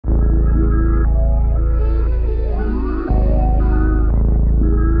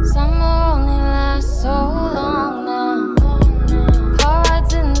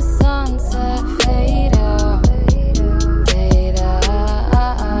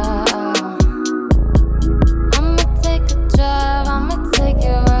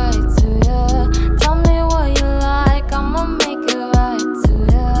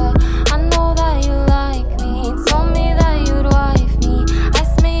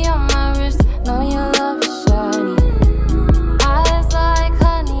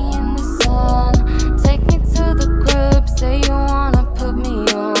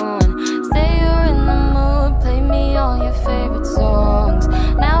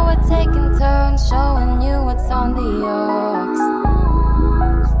on the aux.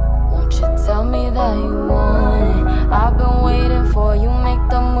 Won't you tell me that you want it? I've been waiting for you, make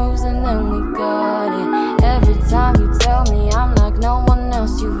the moves and then we got it. Every time you tell me I'm like no one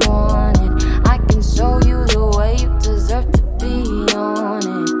else you've wanted. I can show you the way you deserve to be on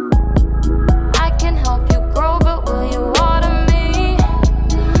it. I can help you grow, but will you water me?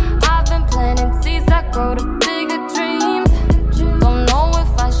 I've been planting seeds that grow to bigger dreams. Don't know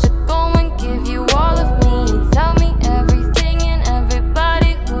if I should go and give you all of me. Tell me everything and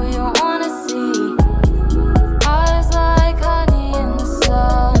everybody who you wanna see. Eyes like honey in the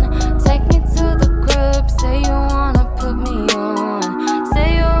sun. Take me to the crib, say you wanna put me on. Say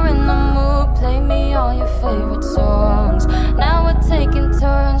you're in the mood, play me all your favorite songs. Now we're taking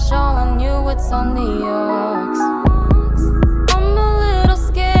turns, showing you what's on the aux. I'm a little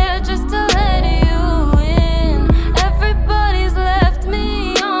scared just to let you in. Everybody's left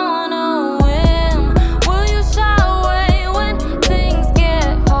me on a whim. Will you shy away when things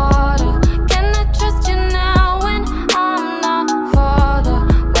get harder? Can I trust you now when I'm not farther?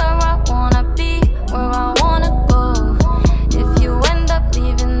 Where I wanna be, where I wanna go. If you end up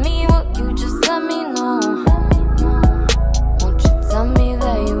leaving me, will you just let me know? Won't you tell me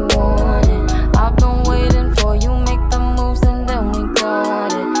that you want it? I've been waiting for you, make the moves and then we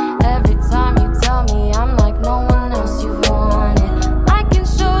got it. Every time you tell me I'm like no one else you've wanted. I can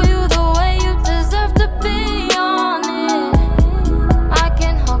show you the way you deserve to be on it. I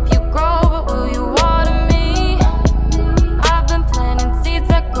can help you grow, but will you water me? I've been planting seeds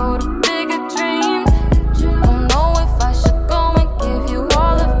that grow to bigger dreams. Don't know if I should go and give you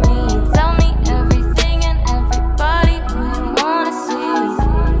all of me. Tell me everything and everybody who you wanna see.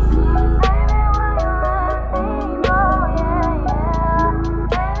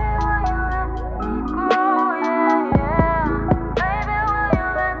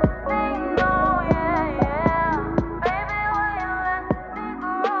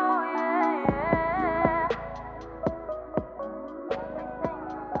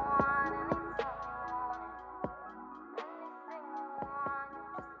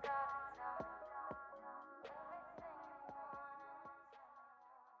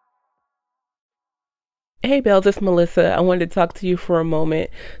 Hey Bells, it's Melissa. I wanted to talk to you for a moment.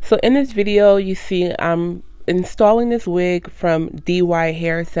 So in this video, you see I'm installing this wig from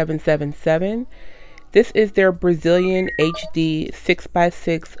Dyhair777. This is their Brazilian HD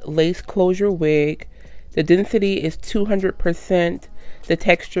 6x6 lace closure wig. The density is 200%. The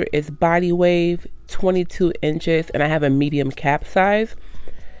texture is Bodywave, 22 inches, and I have a medium cap size.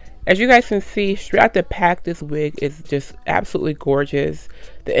 As you guys can see, straight out the pack, this wig is just absolutely gorgeous.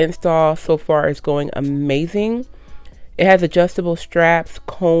 The install so far is going amazing. It has adjustable straps,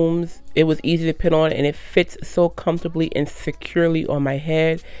 combs. It was easy to put on and it fits so comfortably and securely on my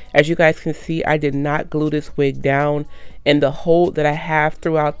head. As you guys can see, I did not glue this wig down, and the hold that I have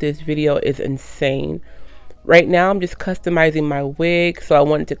throughout this video is insane. Right now I'm just customizing my wig, so I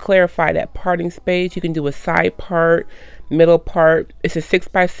wanted to clarify that parting space. You can do a side part, middle part. It's a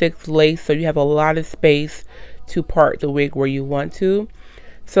 6x6 lace, so you have a lot of space to part the wig where you want to.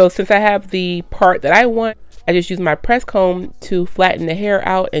 So since I have the part that I want, I just use my press comb to flatten the hair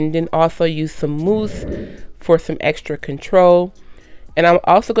out, and then also use some mousse for some extra control. And I'm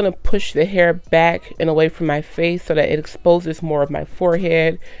also going to push the hair back and away from my face so that it exposes more of my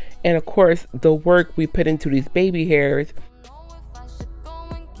forehead, and of course the work we put into these baby hairs.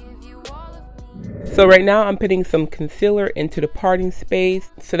 So right now I'm putting some concealer into the parting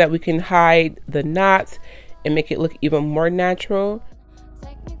space so that we can hide the knots and make it look even more natural.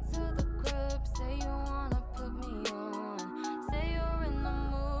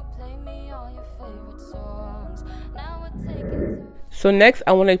 So next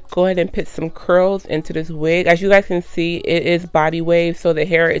I want to go ahead and put some curls into this wig. As you guys can see, it is body wave, so the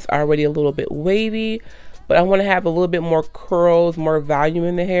hair is already a little bit wavy, but I want to have a little bit more curls, more volume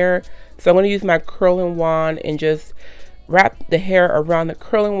in the hair. So I'm going to use my curling wand and just wrap the hair around the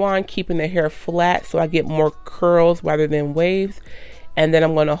curling wand, keeping the hair flat so I get more curls rather than waves. And then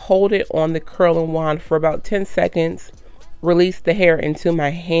I'm going to hold it on the curling wand for about 10 seconds, release the hair into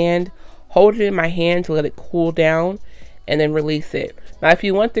my hand, hold it in my hand to let it cool down, and then release it. Now if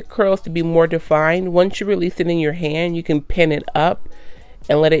you want the curls to be more defined, once you release it in your hand, you can pin it up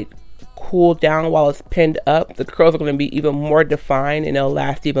and let it cool down while it's pinned up. The curls are going to be even more defined and they'll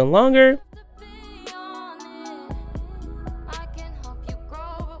last even longer.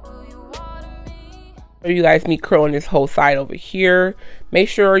 You guys me curling this whole side over here. Make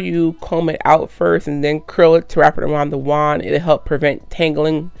sure you comb it out first and then curl it to wrap it around the wand. It'll help prevent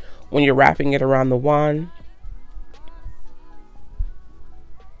tangling when you're wrapping it around the wand.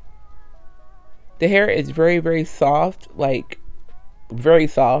 The hair is very, very soft, like very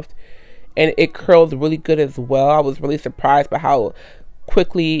soft, and it curls really good as well. I was really surprised by how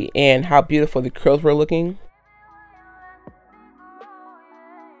quickly and how beautiful the curls were looking.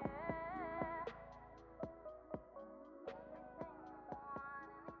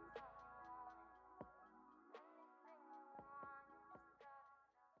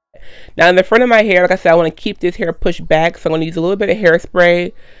 Now in the front of my hair, like I said, I want to keep this hair pushed back, so I'm going to use a little bit of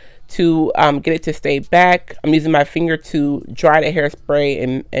hairspray to get it to stay back. I'm using my finger to dry the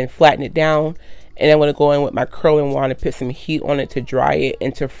hairspray and flatten it down. And I'm going to go in with my curling wand and put some heat on it to dry it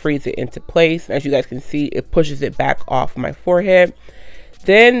and to freeze it into place. As you guys can see, it pushes it back off my forehead.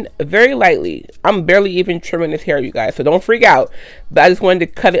 Then very lightly, I'm barely even trimming this hair, you guys, so don't freak out. But I just wanted to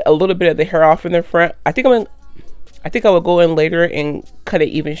cut it a little bit of the hair off in the front. I think I will go in later and cut it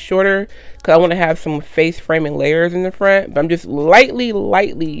even shorter because I want to have some face framing layers in the front. But I'm just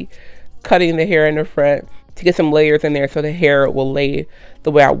lightly cutting the hair in the front to get some layers in there so the hair will lay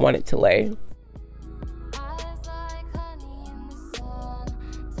the way I want it to lay.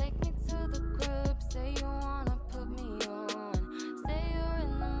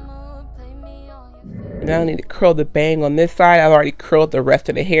 Now I need to curl the bang on this side. I've already curled the rest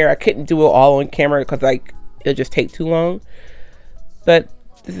of the hair. I couldn't do it all on camera because like it'll just take too long. But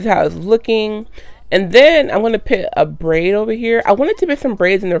this is how it's looking. And then I'm going to put a braid over here. I wanted to put some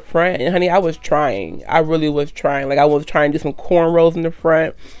braids in the front. And honey, I was trying. I really was trying. Like I was trying to do some cornrows in the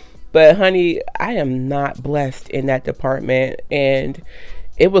front. But honey, I am not blessed in that department. And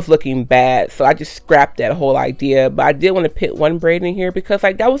it was looking bad. So I just scrapped that whole idea. But I did want to put one braid in here because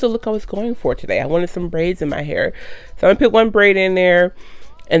like that was the look I was going for today. I wanted some braids in my hair. So I'm going to put one braid in there.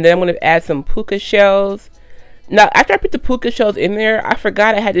 And then I'm going to add some puka shells. Now, after I put the puka shells in there, I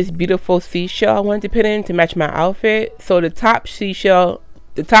forgot I had this beautiful seashell I wanted to put in to match my outfit. So the top seashell,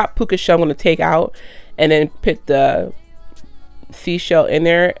 the top puka shell I'm going to take out and then put the seashell in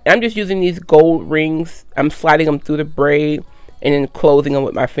there. And I'm just using these gold rings. I'm sliding them through the braid and then closing them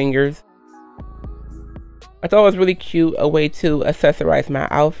with my fingers. I thought it was really cute, a way to accessorize my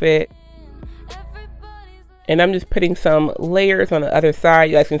outfit. And I'm just putting some layers on the other side.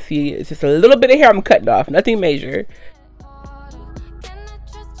 You guys can see it's just a little bit of hair I'm cutting off, nothing major.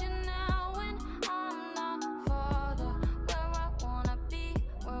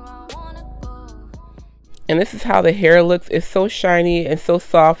 And this is how the hair looks. It's so shiny and so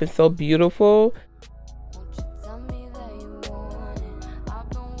soft and so beautiful.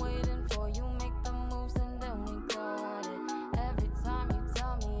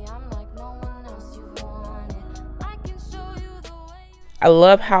 I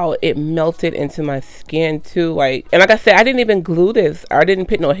love how it melted into my skin too. And like I said, I didn't even glue this. I didn't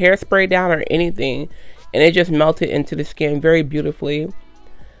put no hairspray down or anything. And it just melted into the skin very beautifully.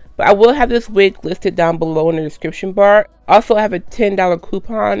 But I will have this wig listed down below in the description bar. Also, I have a $10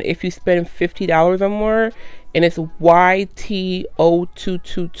 coupon if you spend $50 or more. And it's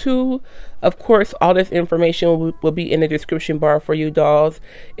YTO222. Of course, all this information will be in the description bar for you dolls.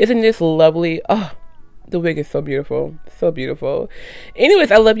 Isn't this lovely? Oh. The wig is so beautiful. So beautiful.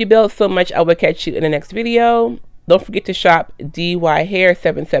 Anyways, I love you, Bill, so much. I will catch you in the next video. Don't forget to shop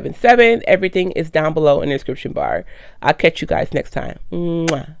Dyhair777. Everything is down below in the description bar. I'll catch you guys next time.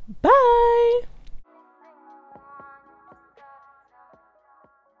 Mwah. Bye.